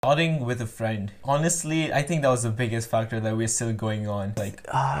Starting with a friend. Honestly, I think that was the biggest factor that we're still going on.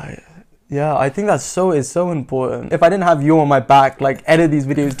 Yeah, I think it's so important. If I didn't have you on my back, like edit these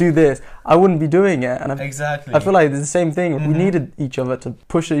videos, do this, I wouldn't be doing it. And Exactly. I feel like it's the same thing. We needed each other to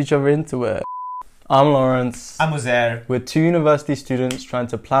push each other into it. I'm Lawrence. I'm Uzair. We're two university students trying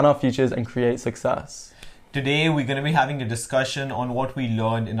to plan our futures and create success. Today, we're going to be having a discussion on what we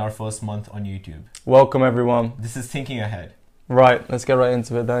learned in our first month on YouTube. Welcome, everyone. This is Thinking Ahead. Right, let's get right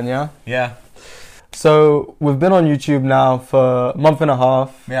into it then, yeah? Yeah. So, we've been on YouTube now for a month and a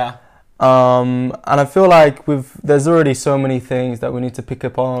half. Yeah. And I feel like there's already so many things that we need to pick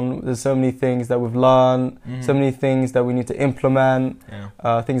up on. There's so many things that we've learned, so many things that we need to implement,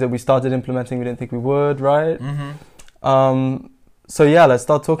 things that we started implementing we didn't think we would, right? So yeah, let's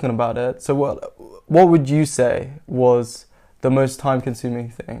start talking about it. So what would you say was the most time-consuming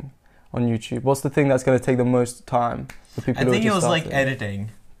thing on YouTube? What's the thing that's going to take the most time for people? I think it was like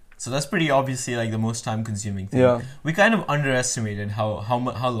editing. So that's pretty obviously like the most time-consuming thing. Yeah. We kind of underestimated how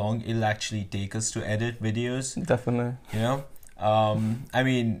long it'll actually take us to edit videos. Definitely. You know, I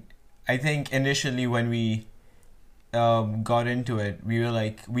mean, I think initially when we got into it,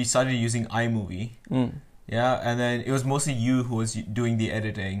 we started using iMovie. Yeah, and then it was mostly you who was doing the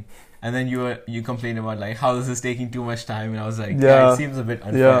editing, and then you complained about like how this is taking too much time, and I was like, yeah, it seems a bit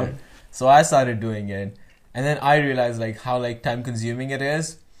unfair. Yeah. So I started doing it, and then I realized like how like time-consuming it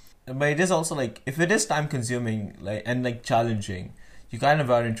is. But it is also like, if it is time consuming and challenging, you kind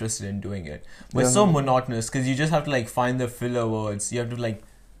of are interested in doing it. But it's so monotonous because you just have to like find the filler words. You have to like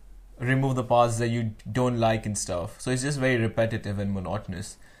remove the parts that you don't like and stuff. So it's just very repetitive and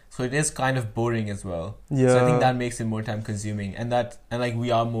monotonous. So it is kind of boring as well. Yeah. So I think that makes it more time consuming, and like we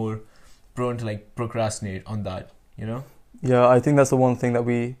are more prone to like procrastinate on that, you know? Yeah, I think that's the one thing that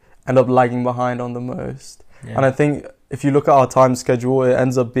we end up lagging behind on the most. Yeah. And I think if you look at our time schedule, it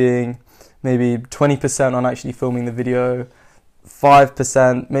ends up being maybe 20% on actually filming the video,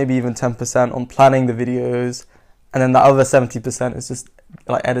 5%, maybe even 10% on planning the videos, and then the other 70% is just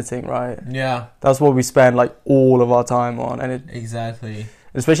like editing, right? Yeah. That's what we spend like all of our time on. And exactly.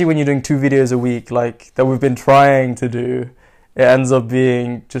 Especially when you're doing 2 videos a week, like that we've been trying to do, it ends up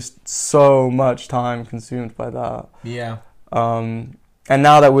being just so much time consumed by that. Yeah. And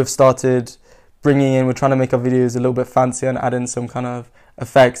now that we're trying to make our videos a little bit fancier and add in some kind of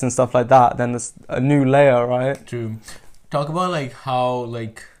effects and stuff like that, then there's a new layer, right? True. Talk about like how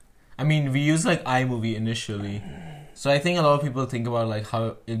we use like iMovie initially. So I think a lot of people think about like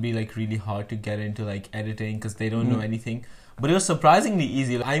how it'd be like really hard to get into like editing because they don't know anything. But it was surprisingly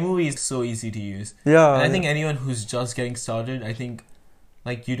easy. Like, iMovie is so easy to use. Yeah. And I think anyone who's just getting started, I think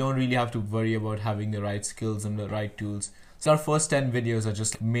like you don't really have to worry about having the right skills and the right tools. So our first 10 videos are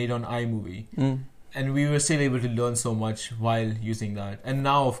just made on iMovie. And we were still able to learn so much while using that. And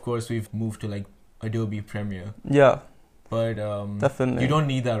now, of course, we've moved to like Adobe Premiere. Yeah. But definitely. You don't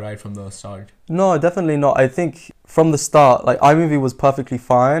need that right from the start. No, definitely not. I think from the start, like iMovie was perfectly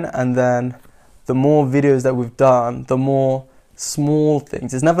fine. And then the more videos that we've done, the more small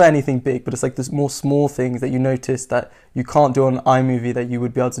things. It's never anything big, but it's like this more small things that you notice that you can't do on iMovie that you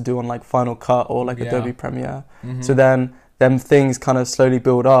would be able to do on like Final Cut or like Adobe Premiere. So then them things kind of slowly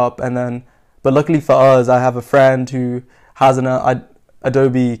build up, but luckily for us, I have a friend who has an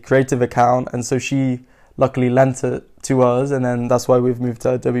Adobe Creative account, and so she luckily lent it to us, and then that's why we've moved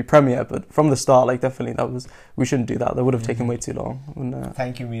to Adobe Premiere. But from the start, like definitely we shouldn't do that. That would have taken way too long, wouldn't it?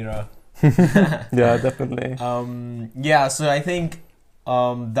 Thank you, Mira. Yeah, definitely. So I think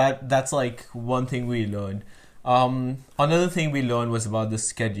that's like one thing we learned. Another thing we learned was about the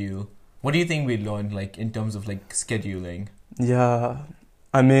schedule. What do you think we learned like in terms of like scheduling? Yeah,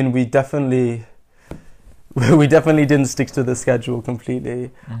 I mean we definitely didn't stick to the schedule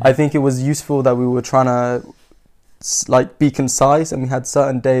completely. I think it was useful that we were trying to like be concise, and we had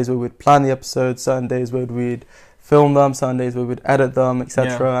certain days where we'd plan the episodes, certain days where we'd film them, certain days where we'd edit them,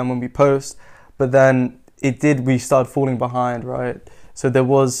 etc. And when we post, but then we started falling behind, right? So there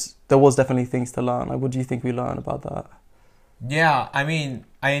was definitely things to learn. Like, what do you think we learned about that? Yeah, I mean,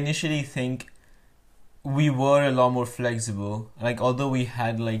 I initially think we were a lot more flexible. Like, although we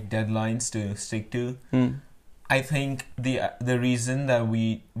had like deadlines to stick to, I think the reason that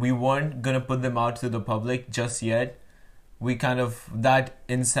we weren't gonna put them out to the public just yet, we kind of that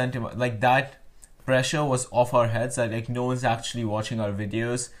incentive, like that pressure was off our heads that like no one's actually watching our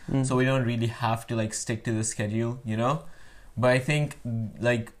videos, so we don't really have to like stick to the schedule, you know. But I think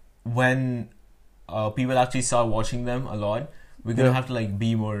like when people actually start watching them a lot, we're gonna have to like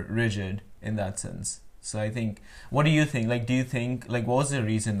be more rigid in that sense. So I think, what do you think? Like, do you think, like, what was the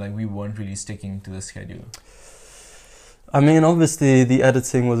reason, like, we weren't really sticking to the schedule? I mean, obviously the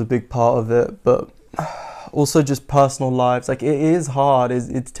editing was a big part of it, but also just personal lives. Like, it is hard.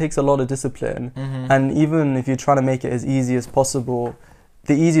 It takes a lot of discipline. And even if you're trying to make it as easy as possible,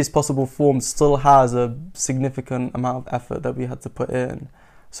 the easiest possible form still has a significant amount of effort that we had to put in.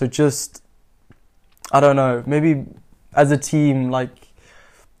 So just, I don't know, maybe as a team, like,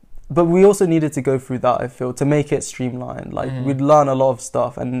 but we also needed to go through that, I feel, to make it streamlined. Like, we'd learn a lot of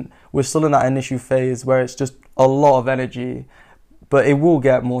stuff, and we're still in that initial phase where it's just a lot of energy, but it will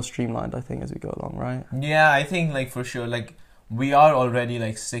get more streamlined, I think, as we go along, right? Yeah, I think, like, for sure, like, we are already,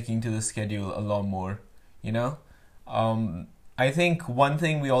 like, sticking to the schedule a lot more, you know? I think one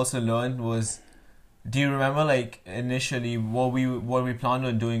thing we also learned was, do you remember, like, initially what we planned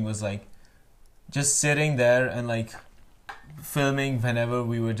on doing was, like, just sitting there and, like, filming whenever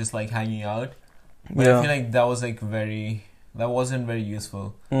we were just, like, hanging out. But I feel like that was, like, that wasn't very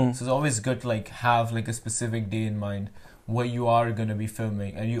useful. So it's always good to, like, have, like, a specific day in mind where you are going to be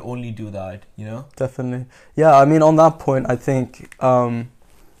filming, and you only do that, you know? Definitely. Yeah, I mean, on that point, I think,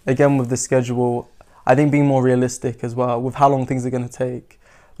 again, with the schedule, I think being more realistic as well with how long things are going to take.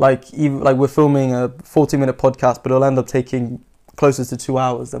 Like, even like we're filming a 40-minute podcast, but it'll end up taking closer to 2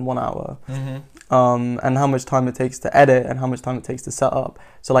 hours than 1 hour. And how much time it takes to edit and how much time it takes to set up.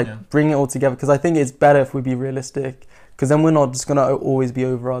 So, like, bring it all together, because I think it's better if we be realistic, because then we're not just going to always be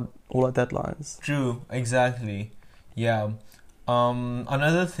over all our deadlines. True, exactly. Yeah.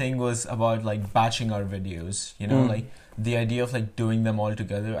 Another thing was about, like, batching our videos, you know, like the idea of, like, doing them all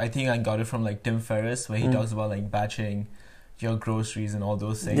together. I think I got it from, like, Tim Ferriss, where he talks about, like, batching your groceries and all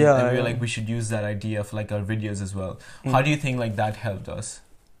those things. And we were like, we should use that idea for, like, our videos as well. How do you think, like, that helped us?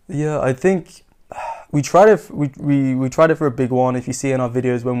 Yeah, I think we tried it. We tried it for a big one. If you see in our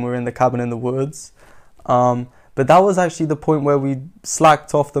videos when we're in the cabin in the woods, but that was actually the point where we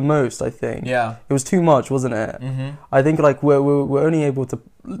slacked off the most. I think. Yeah. It was too much, wasn't it? I think, like, we're only able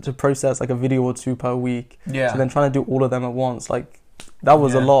to process, like, a video or two per week. Yeah. So then trying to do all of them at once, like, that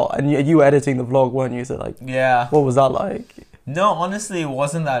was a lot. And you were editing the vlog, weren't you? So, like, what was that like? No, honestly, it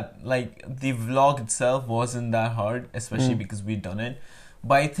wasn't that, like, the vlog itself wasn't that hard, especially because we'd done it.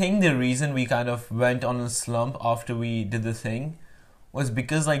 But I think the reason we kind of went on a slump after we did the thing was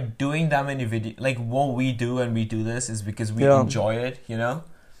because, like, doing that many videos, like, what we do and we do this is because we enjoy it, you know?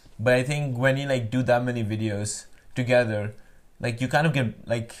 But I think when you, like, do that many videos together, like, you kind of get,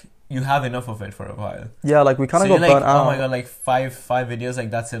 like, you have enough of it for a while. Yeah, like, we kind of got burnt out. Oh my god, like, five videos,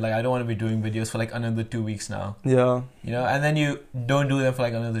 like, that's it. Like, I don't want to be doing videos for, like, another 2 weeks now. Yeah. You know? And then you don't do them for,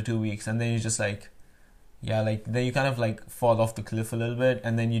 like, another 2 weeks. And then you just, like, like, then you kind of, like, fall off the cliff a little bit.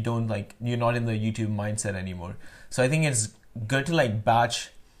 And then you don't, like, you're not in the YouTube mindset anymore. So I think it's good to, like,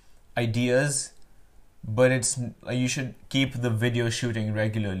 batch ideas, but it's, you should keep the video shooting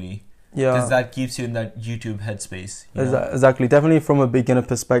regularly. Yeah, because that keeps you in that YouTube headspace. Exactly. Definitely from a beginner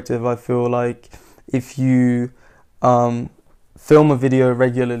perspective, I feel like if you film a video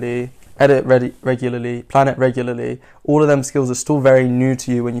regularly, edit regularly, plan it regularly, all of them skills are still very new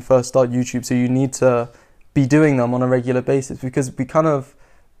to you when you first start YouTube. So you need to be doing them on a regular basis, because we kind of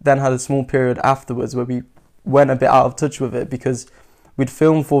then had a small period afterwards where we went a bit out of touch with it, because we'd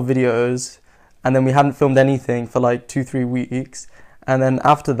filmed 4 videos and then we hadn't filmed anything for like 2-3 weeks. And then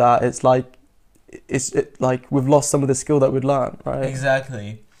after that, it's like, like we've lost some of the skill that we'd learned, right?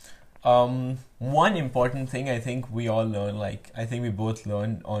 Exactly. One important thing I think we all learned, like, I think we both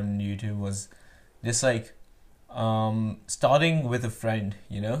learned on YouTube, was just, like, starting with a friend,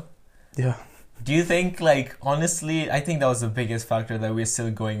 you know? Yeah. Do you think, like, honestly, I think that was the biggest factor that we're still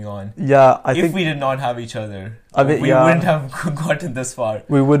going on. Yeah, I think... If we did not have each other, we wouldn't have gotten this far.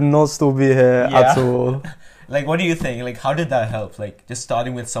 We would not still be here at all. Like, what do you think? Like, how did that help? Like, just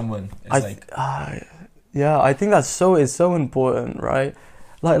starting with someone. Yeah, I think that's so important, right?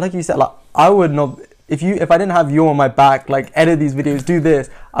 Like you said, like, I would not... If I didn't have you on my back, like, edit these videos, do this,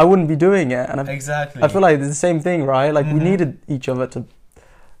 I wouldn't be doing it. And exactly. I feel like it's the same thing, right? Like, we needed each other to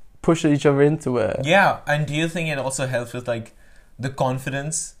push each other into it. Yeah, and do you think it also helps with, like, the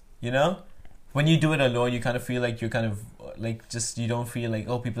confidence, you know? When you do it alone, you kind of feel like you're kind of, like, just, you don't feel like,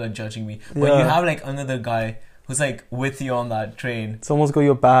 oh, people are judging me. But you have, like, another guy who's, like, with you on that train. Someone's got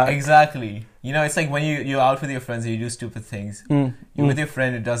your back. Exactly. You know, it's like when you're out with your friends and you do stupid things. You're with your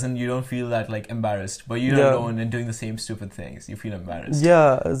friend, you don't feel that, like, embarrassed. But you're alone and doing the same stupid things. You feel embarrassed.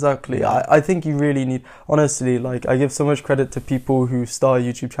 Yeah, exactly. I think you really need, honestly, like, I give so much credit to people who start a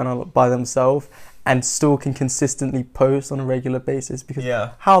YouTube channel by themselves and still can consistently post on a regular basis, because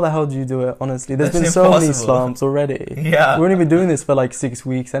how the hell do you do it, honestly? There's been so many slumps already. Yeah. We've only been doing this for like 6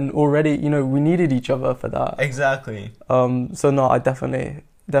 weeks, and already, you know, we needed each other for that. Exactly. So no, I definitely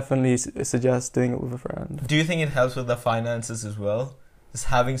definitely suggest doing it with a friend. Do you think it helps with the finances as well? Just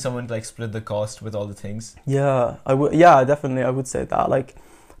having someone to like split the cost with all the things. Yeah, I would. Yeah, definitely, I would say that. Like,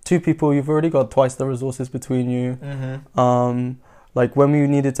 two people, you've already got twice the resources between you. Mm-hmm. Like when we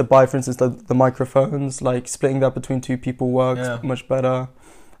needed to buy, for instance, the microphones, like splitting that between two people works much better.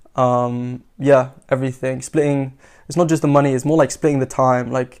 Yeah, everything. Splitting, it's not just the money, it's more like splitting the time.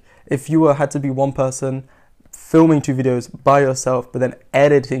 Like if you had to be one person filming 2 videos by yourself, but then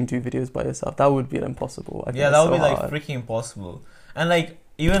editing 2 videos by yourself, that would be impossible. I think Yeah, that would so be like hard. freaking impossible. And like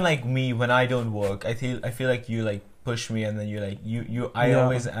even like me, when I don't work, I feel like you like push me, and then you like I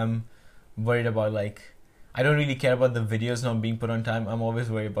always am worried about like, I don't really care about the videos not being put on time. I'm always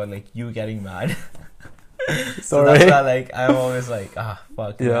worried about like you getting mad. So Sorry. that's why like I'm always like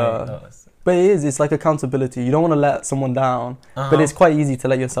fuck. Yeah. But it's like accountability. You don't want to let someone down, but it's quite easy to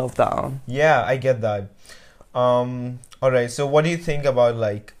let yourself down. Yeah, I get that. Alright, so what do you think about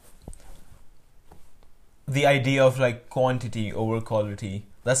like the idea of like quantity over quality?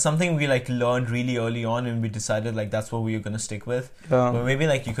 That's something we like learned really early on, and we decided like that's what we were gonna stick with. But maybe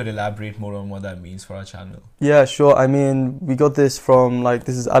like you could elaborate more on what that means for our channel. Yeah, sure. I mean, we got this from like,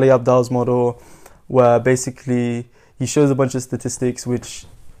 this is Ali Abdaal's model, where basically he shows a bunch of statistics which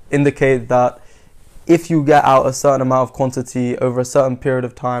indicate that if you get out a certain amount of quantity over a certain period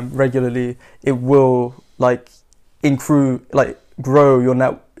of time regularly, it will like grow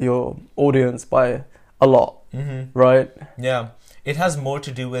your audience by a lot, right? Yeah, it has more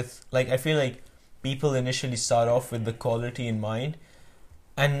to do with like, I feel like people initially start off with the quality in mind,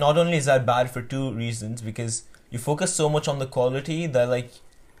 and not only is that bad for 2 reasons, because you focus so much on the quality that like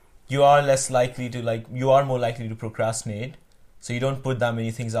you are more likely to procrastinate, so you don't put that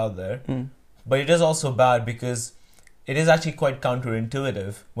many things out there. But it is also bad because it is actually quite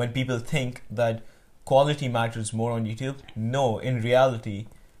counterintuitive when people think that quality matters more on YouTube. No, in reality,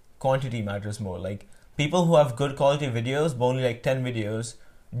 quantity matters more. Like, people who have good quality videos, but only like 10 videos,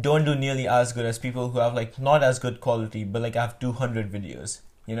 don't do nearly as good as people who have like not as good quality, but like have 200 videos,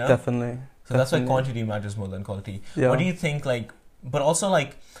 you know? Definitely. So that's why quantity matters more than quality. Yeah. What do you think, like, but also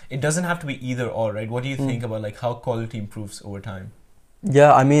like, it doesn't have to be either or, right? What do you think about like how quality improves over time?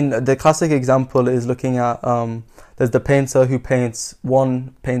 Yeah, I mean, the classic example is looking at, there's the painter who paints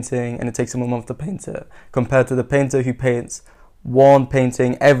one painting and it takes him a month to paint it, compared to the painter who paints one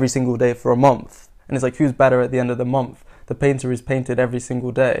painting every single day for a month. And it's like, who's better at the end of the month? The painter who's painted every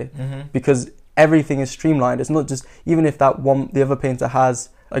single day, because everything is streamlined. It's not just, even if the other painter has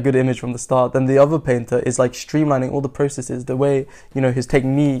a good image from the start, then the other painter is like streamlining all the processes, the way, you know, his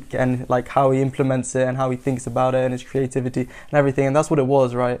technique and like how he implements it and how he thinks about it and his creativity and everything. And that's what it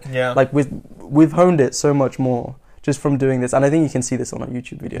was, right? Yeah. Like we've honed it so much more just from doing this. And I think you can see this on our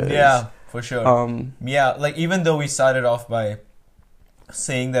YouTube videos. Yeah, for sure. Yeah, like even though we started off by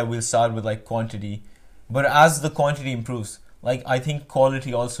saying that we'll start with like quantity, but as the quantity improves, like I think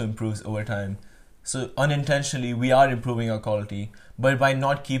quality also improves over time. So unintentionally we are improving our quality, but by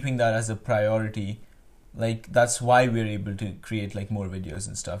not keeping that as a priority, like that's why we're able to create like more videos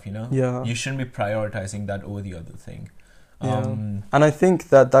and stuff, you know? Yeah. You shouldn't be prioritizing that over the other thing. Yeah. And I think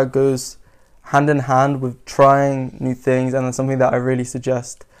that goes hand in hand with trying new things, and that's something that I really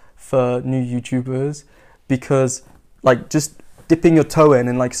suggest for new YouTubers, because like just dipping your toe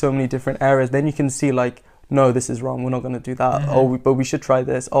in like so many different areas, then you can see like, no, this is wrong, we're not going to do that. But we should try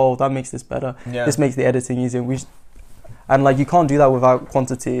this. Oh, that makes this better. Yeah. This makes the editing easier. And like, you can't do that without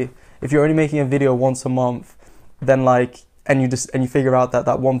quantity. If you're only making a video once a month, then like, and you figure out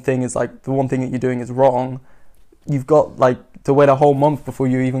that one thing is like, the one thing that you're doing is wrong, you've got like to wait a whole month before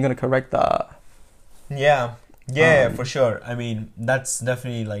you're even going to correct that. Yeah, for sure. I mean, that's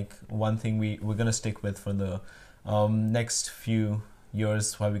definitely like one thing we're going to stick with for the next few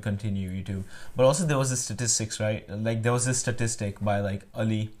years while we continue YouTube. But also there was this statistics, right? Like there was this statistic by like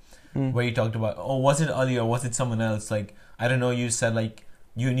Ali where he talked about, oh, was it Ali or was it someone else? Like, I don't know, you said like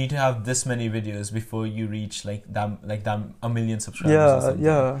you need to have this many videos before you reach like that 1 million subscribers or something.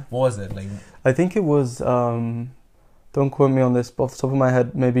 Yeah. What was it? Like, I think it was, don't quote me on this, but off the top of my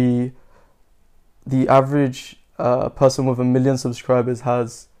head, maybe the average person with 1 million subscribers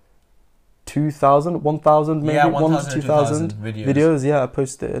has 1,000 maybe, 1,000 to 2,000 videos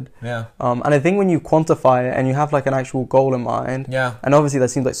posted. Yeah. And I think when you quantify it and you have like an actual goal in mind, and obviously that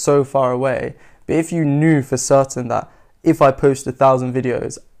seems like so far away, but if you knew for certain that if I post 1,000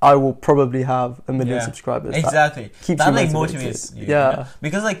 videos, I will probably have 1 million subscribers. Exactly. That like motivated. Motivates you. Yeah. You know?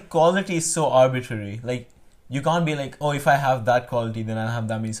 Because like quality is so arbitrary. Like you can't be like, oh, if I have that quality, then I'll have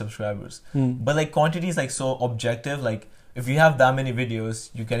that many subscribers. But like quantity is like so objective. Like if you have that many videos,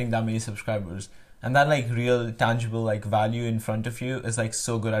 you're getting that many subscribers. and that like real tangible like value in front of you is like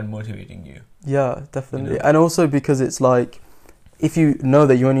so good at motivating you. Yeah, definitely. You know? And also because it's like, if you know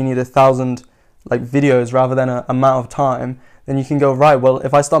that you only need 1,000 like videos rather than a amount of time, then you can go, right, well,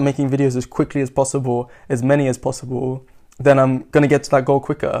 if I start making videos as quickly as possible, as many as possible, then I'm going to get to that goal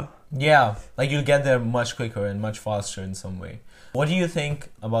quicker. Yeah, like you'll get there much quicker and much faster in some way. What do you think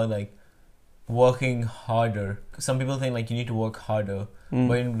about like working harder? Some people think like you need to work harder,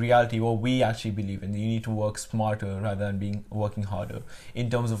 but in reality, what we actually believe in, you need to work smarter rather than working harder in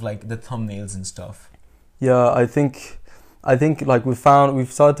terms of like the thumbnails and stuff. Yeah, I think like we've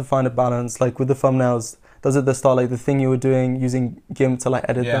started to find a balance. Like with the thumbnails, does it the start like the thing you were doing using GIMP to like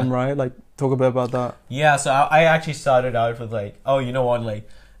edit them, right? Like talk a bit about that. Yeah, so I actually started out with like, oh, you know what, like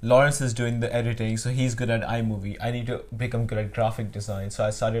Lawrence is doing the editing, so he's good at iMovie. I need to become good at graphic design. So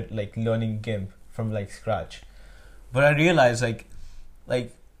I started like learning GIMP from like scratch. But I realized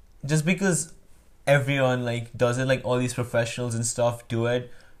like just because everyone like does it, like all these professionals and stuff do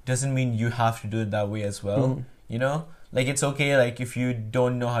it, doesn't mean you have to do it that way as well. You know? Like it's okay like if you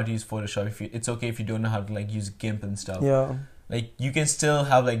don't know how to use Photoshop, it's okay if you don't know how to like use GIMP and stuff. Yeah. Like you can still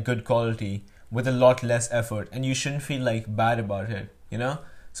have like good quality with a lot less effort, and you shouldn't feel like bad about it, you know?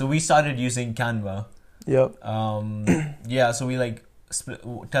 So we started using Canva. Yep. Yeah, so we like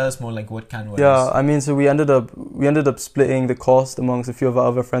tell us more like what Canva is. Yeah, I mean, so we ended up splitting the cost amongst a few of our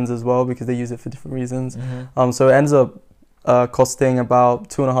other friends as well because they use it for different reasons. So it ends up costing about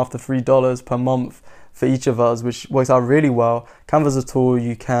 $2.50 to $3 per month for each of us, which works out really well. Canva's a tool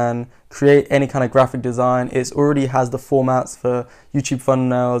you can create any kind of graphic design. It already has the formats for YouTube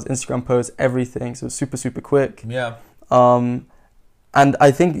thumbnails, Instagram posts, everything. So it's super, super quick. Yeah. And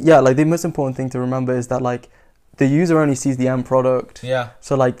I think, yeah, like the most important thing to remember is that like the user only sees the end product. Yeah.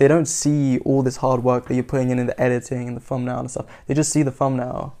 So like they don't see all this hard work that you're putting in the editing and the thumbnail and stuff. They just see the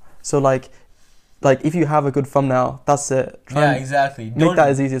thumbnail. So like if you have a good thumbnail, that's it. Yeah, exactly. Make that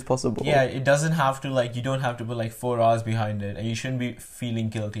as easy as possible. Yeah, it doesn't have to like, you don't have to put like 4 hours behind it, and you shouldn't be feeling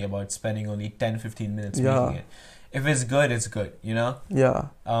guilty about spending only 10-15 minutes making it. If it's good, it's good, you know? Yeah.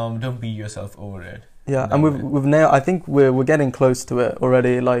 Don't beat yourself over it. Yeah, and we've nailed. I think we're getting close to it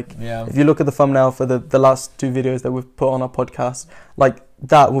already. Like, if you look at the thumbnail for the last 2 videos that we've put on our podcast, like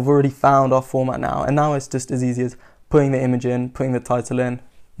that, we've already found our format now, and now it's just as easy as putting the image in, putting the title in.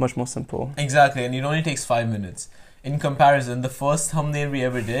 Much more simple. Exactly, and it only takes 5 minutes. In comparison, the first thumbnail we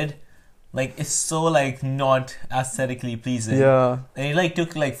ever did, like, it's so like not aesthetically pleasing. Yeah, and it like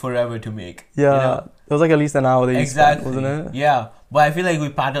took like forever to make. Yeah, you know? It was like at least an hour that you spent, wasn't it? Yeah, but I feel like we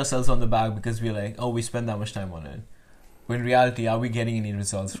pat ourselves on the back because we're like, oh, we spent that much time on it. But in reality, are we getting any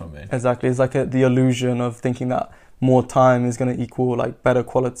results from it? Exactly, it's like the illusion of thinking that more time is going to equal like better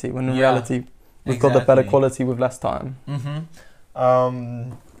quality, when in reality, we've got the better quality with less time.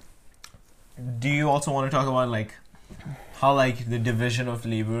 Do you also want to talk about like how like the division of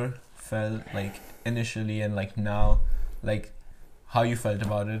labor felt like initially and like now, like how you felt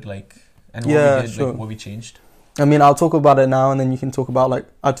about it, like, and what we did, like what we changed? I mean, I'll talk about it now, and then you can talk about like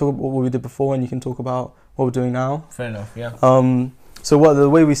I'll talk about what we did before, and you can talk about what we're doing now. Fair enough, yeah. So the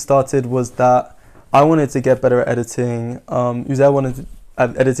way we started was that I wanted to get better at editing. Uzair wanted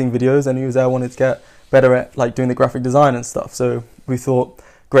at editing videos, and Uzair wanted to get better at like doing the graphic design and stuff. So we thought,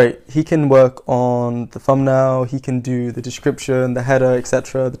 great, he can work on the thumbnail, he can do the description, the header,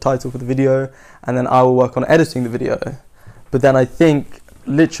 etc., the title for the video, and then I will work on editing the video. But then I think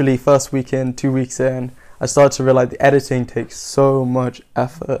literally first week in, 2 weeks in, I started to realize the editing takes so much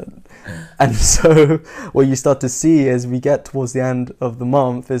effort. And so what you start to see as we get towards the end of the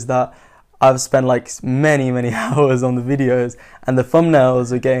month is that I've spent like many hours on the videos, and the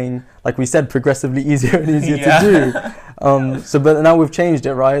thumbnails are getting, like we said, progressively easier and easier to do. But now we've changed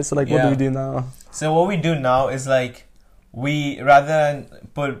it, right? So like, what do we do now? So what we do now is like, we rather than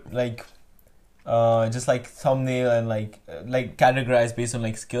put like just like thumbnail and like categorize based on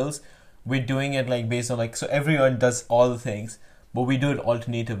like skills, we're doing it like based on like, so everyone does all the things, but we do it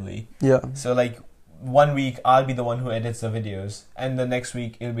alternatively. Yeah. So like 1 week I'll be the one who edits the videos, and the next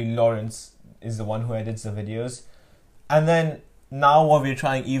week it'll be Lawrence is the one who edits the videos. And then now what we're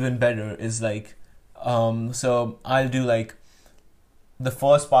trying even better is like, so I'll do like the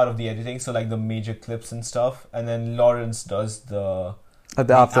first part of the editing, so like the major clips and stuff, and then Lawrence does the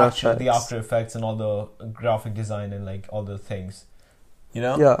After Effects and all the graphic design and like all the things, you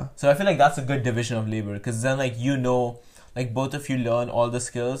know? Yeah. So I feel like that's a good division of labor, because then like, you know, like both of you learn all the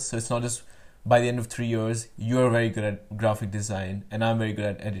skills, so it's not just by the end of 3 years you're very good at graphic design and I'm very good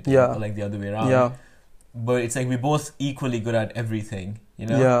at editing, or like the other way around. Yeah. but it's like we're both equally good at everything, you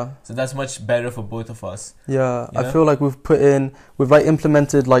know? Yeah. So that's much better for both of us. Yeah, You I know? feel like we've like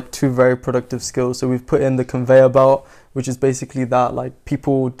implemented like two very productive skills. So we've put in the conveyor belt, which is basically that like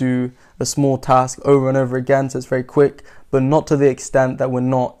people do a small task over and over again, so it's very quick, but not to the extent that we're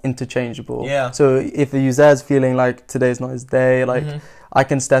not interchangeable. Yeah. So if the user is feeling like today's not his day, like Mhm. I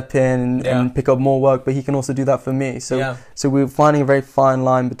can step in Yeah. and pick up more work, but he can also do that for me. So yeah. so we're finding a very fine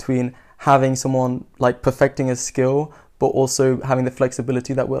line between having someone like perfecting a skill, but also having the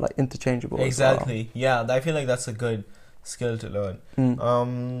flexibility that we're like interchangeable. Exactly. Yeah, I feel like that's a good skill to learn. As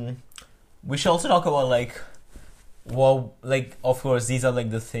well. We should also talk about like, well, like of course these are like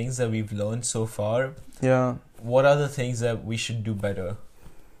the things that we've learned so far. Yeah. What are the things that we should do better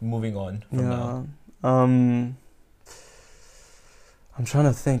moving on from now? I'm trying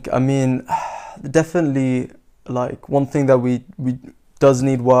to think. I mean, definitely like one thing that we does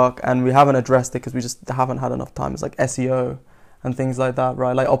need work and we haven't addressed it because we just haven't had enough time is like SEO and things like that,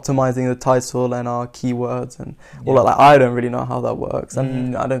 right? Like optimizing the title and our keywords and all that. Like I don't really know how that works,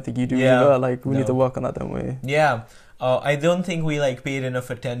 and I don't think you do either. Like we need to work on that, don't we? Yeah. I don't think we like paid enough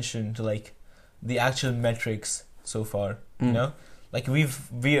attention to like the actual metrics so far. You know, like we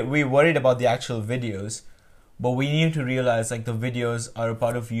worried about the actual videos, but we need to realize like the videos are a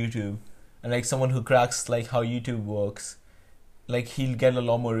part of YouTube, and like someone who cracks like how YouTube works, like he'll get a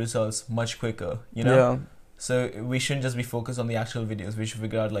lot more results much quicker. You know. Yeah. So we shouldn't just be focused on the actual videos. We should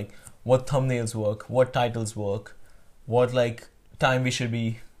figure out like what thumbnails work, what titles work, what like time we should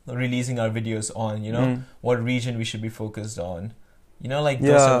be releasing our videos on, you know, what region we should be focused on, you know, like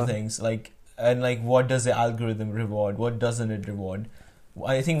those sort of things. Like, and like what does the algorithm reward, what doesn't it reward?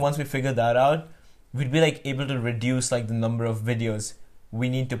 I think once we figure that out, we'd be like able to reduce like the number of videos we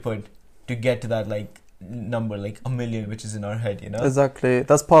need to put to get to that like number, like 1 million, which is in our head, you know. Exactly,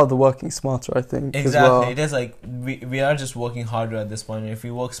 that's part of the working smarter, I think. Exactly, as well. It is like we are just working harder at this point, and if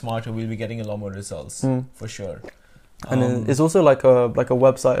we work smarter, we'll be getting a lot more results for sure. And it's also like a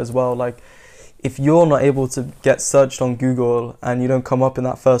website as well. Like if you're not able to get searched on Google and you don't come up in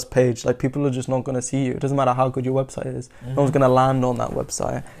that first page, like people are just not going to see you. It doesn't matter how good your website is. No one's going to land on that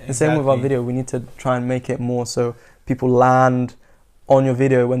website. Exactly. The same with our video. We need to try and make it more so people land on your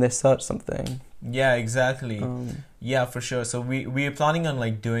video when they search something. Yeah, exactly. Yeah, for sure. So we are planning on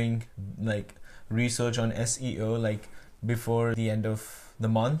like doing like research on SEO like before the end of the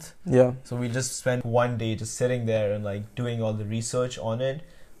month. Yeah. So we'll just spend one day just sitting there and like doing all the research on it,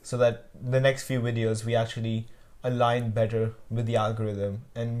 so that the next few videos we actually align better with the algorithm,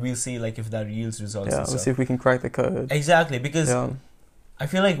 and we'll see like if that yields results. Yeah, we'll see if we can crack the code. Exactly, because I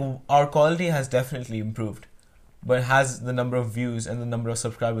feel like our quality has definitely improved, but has the number of views and the number of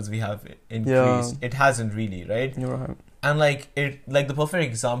subscribers we have increased? It hasn't really, right? You're right. And like the perfect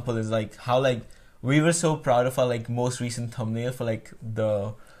example is like how like we were so proud of our like most recent thumbnail for like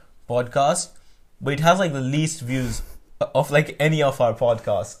the podcast, but it has like the least views of like any of our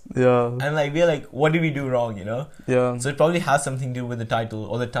podcasts. Yeah. And like we're like, what did we do wrong, you know? Yeah. So it probably has something to do with the title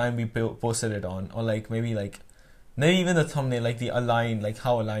or the time we posted it on, or like maybe even the thumbnail, like the align, like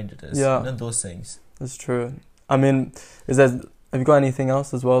how aligned it is. Yeah. You know, those things. That's true. I mean, have you got anything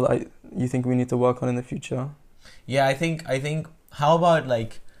else as well that you think we need to work on in the future? Yeah, I think how about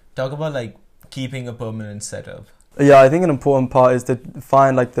like talk about like keeping a permanent setup. Yeah, I think an important part is to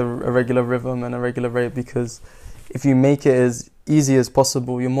find like a regular rhythm and a regular rate, because if you make it as easy as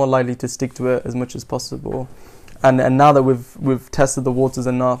possible, you're more likely to stick to it as much as possible. And now that we've tested the waters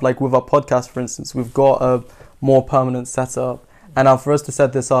enough, like with our podcast, for instance, we've got a more permanent setup. And now for us to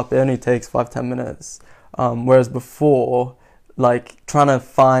set this up, it only takes 5-10 minutes. Whereas before, like trying to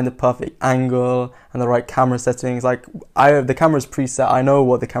find the perfect angle and the right camera settings, like the camera's preset, I know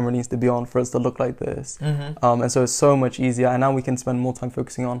what the camera needs to be on for us to look like this. And so it's so much easier, and now we can spend more time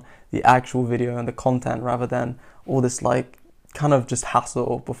focusing on the actual video and the content rather than all this like kind of just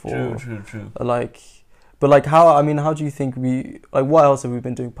hassle before. True. But how do you think what else have we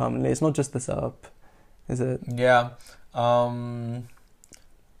been doing permanently? It's not just the setup, is it? Yeah.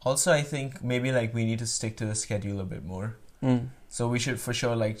 Also, I think maybe like we need to stick to the schedule a bit more. So we should for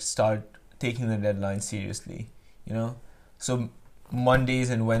sure like start taking the deadline seriously, you know? So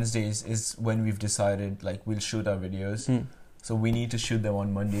Mondays and Wednesdays is when we've decided like we'll shoot our videos. So we need to shoot them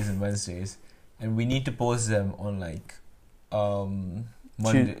on Mondays and Wednesdays, and we need to post them on like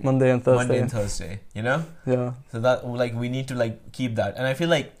Monday and Thursday, you know? Yeah. So that like we need to like keep that. And I feel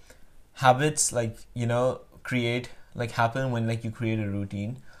like habits like, you know, happen when like you create a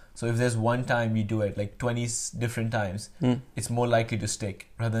routine. So if there's one time you do it like 20 different times, it's more likely to stick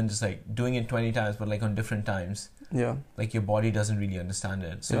rather than just like doing it 20 times but like on different times. Yeah. like your body doesn't really understand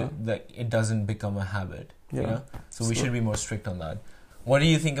it, so that it doesn't become a habit. You know, so we should be more strict on that. What do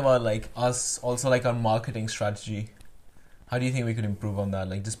you think about like us also, like our marketing strategy? How do you think we could improve on that?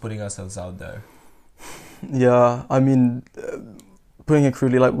 Like just putting ourselves out there. Yeah, I mean, putting it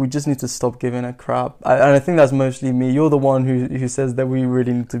crudely, like we just need to stop giving a crap. And I think that's mostly me. You're the one who says that we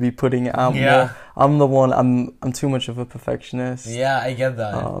really need to be putting it out more. I'm the one. I'm too much of a perfectionist. Yeah, I get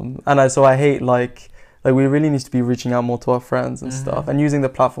that. So I hate like we really need to be reaching out more to our friends and stuff, and using the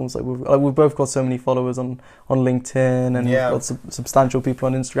platforms we've both got so many followers on LinkedIn, and we've got substantial people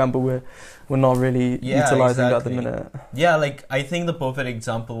on Instagram, but we're not really utilizing that at the minute. Yeah, like I think the perfect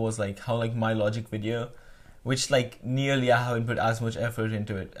example was like how like my Logic video, which like nearly I haven't put as much effort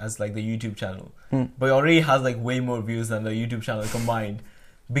into it as like the YouTube channel, but it already has like way more views than the YouTube channel combined.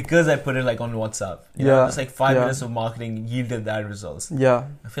 Because I put it like on WhatsApp, you know, just like 5 minutes of marketing yielded that results. Yeah,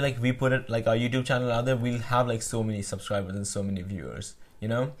 I feel like we put it like our YouTube channel out there, we'll have like so many subscribers and so many viewers, you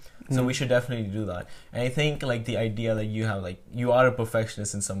know. So we should definitely do that. And I think like the idea that you have, like you are a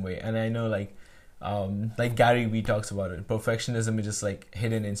perfectionist in some way, and I know like Gary Vee talks about it. Perfectionism is just like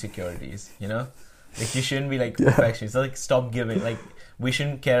hidden insecurities, you know. Like you shouldn't be like perfectionist. Like stop giving. Like we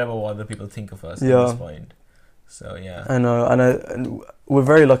shouldn't care about what other people think of us at this point. So yeah, I know, and we're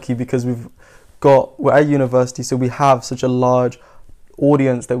very lucky because we're at university, so we have such a large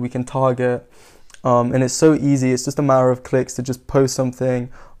audience that we can target, and it's so easy. It's just a matter of clicks to just post something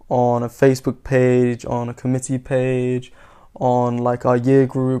on a Facebook page, on a committee page, on like our year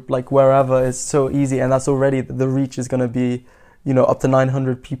group, like wherever. It's so easy, and that's already the reach is going to be, you know, up to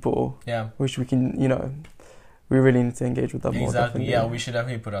 900 people. Yeah, which we can, you know, we really need to engage with that more. Exactly. Yeah, we should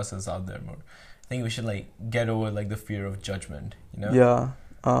definitely put ourselves out there more. I think we should like get over like the fear of judgment, you know. Yeah,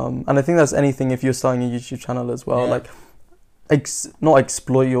 and I think that's anything if you're starting a YouTube channel as well. Like, not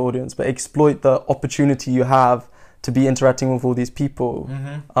exploit your audience, but exploit the opportunity you have to be interacting with all these people.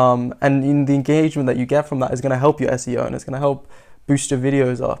 And in the engagement that you get from that is going to help your SEO, and it's going to help boost your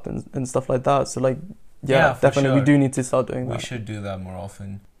videos up and stuff like that. So like, definitely we do need to start doing that. We should do that more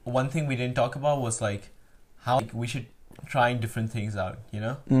often. One thing we didn't talk about was like how we should try different things out, you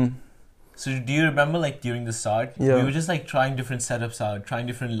know. So do you remember like during the start, we were just like trying different setups out, trying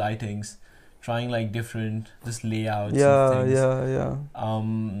different lightings, trying like different just layouts of things.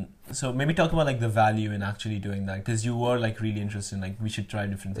 So maybe talk about like the value in actually doing that, because you were like really interested in like we should try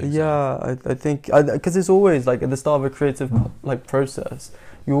different things. I think because it's always like at the start of a creative like process,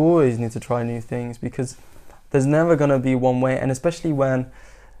 you always need to try new things, because there's never gonna be one way, and especially when,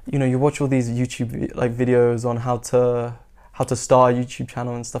 you know, you watch all these YouTube like videos on how to start a YouTube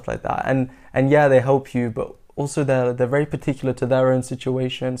channel and stuff like that, and they help you, but also they're very particular to their own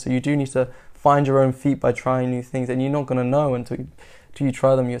situation, so you do need to find your own feet by trying new things, and you're not going to know until you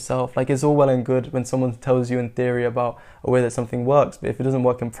try them yourself. Like, it's all well and good when someone tells you in theory about a way that something works, but if it doesn't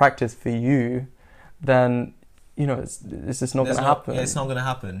work in practice for you, then, you know, it's just not going to happen. It's not going to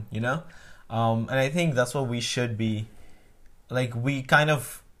happen, you know. And I think that's what we should be like. We kind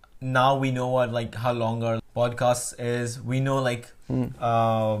of now we know what like how long our podcast is. We know like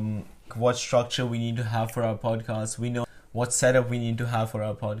what structure we need to have for our podcast. We know what setup we need to have for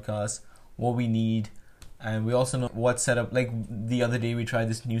our podcast, what we need, and we also know what setup. Like the other day we tried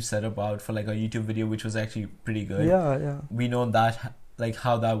this new setup out for like a YouTube video, which was actually pretty good. We know that like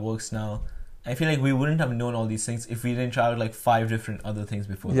how that works now. I feel like we wouldn't have known all these things if we didn't try out like 5 different other things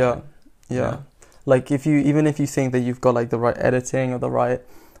before. Like even if you think that you've got like the right editing or the right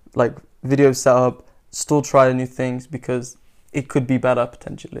like video setup, still try new things, because it could be better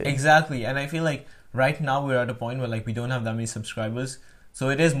potentially. Exactly. And I feel like right now we're at a point where like we don't have that many subscribers, so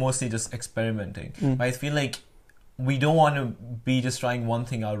it is mostly just experimenting. But I feel like we don't want to be just trying one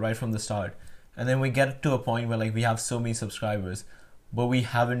thing out right from the start, and then we get to a point where like we have so many subscribers but we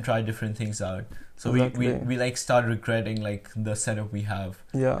haven't tried different things out, so we like start regretting like the setup we have,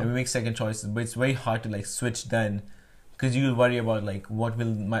 and we make second choices, but it's very hard to like switch then, because you worry about like what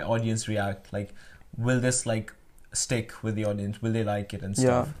will my audience react, like will this like stick with the audience, will they like it and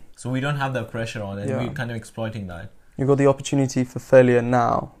stuff. So we don't have that pressure on it, and we're kind of exploiting that. You've got the opportunity for failure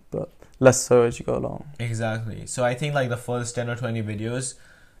now, but less so as you go along. Exactly. So I think like the first 10 or 20 videos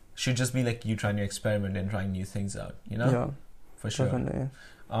should just be like you trying to experiment and trying new things out, you know? For sure. Definitely.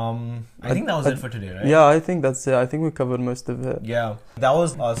 I think that was it for today, right? Yeah, I think that's it. I think we covered most of it. Yeah, that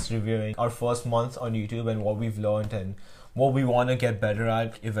was us reviewing our first month on YouTube and what we've learned and what we want to get better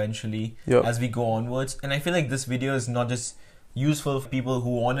at eventually as we go onwards. And I feel like this video is not just useful for people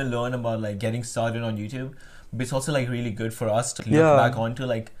who want to learn about like getting started on YouTube, but it's also like really good for us to look back onto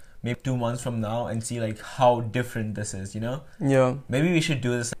like maybe 2 months from now and see like how different this is, you know? Yeah. Maybe we should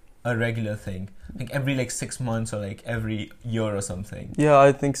do this a regular thing, like every like 6 months or like every year or something. Yeah,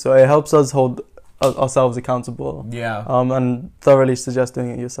 I think so. It helps us hold ourselves accountable. Yeah. And thoroughly suggest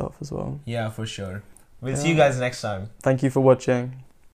doing it yourself as well. Yeah, for sure. We'll see you guys next time. Thank you for watching.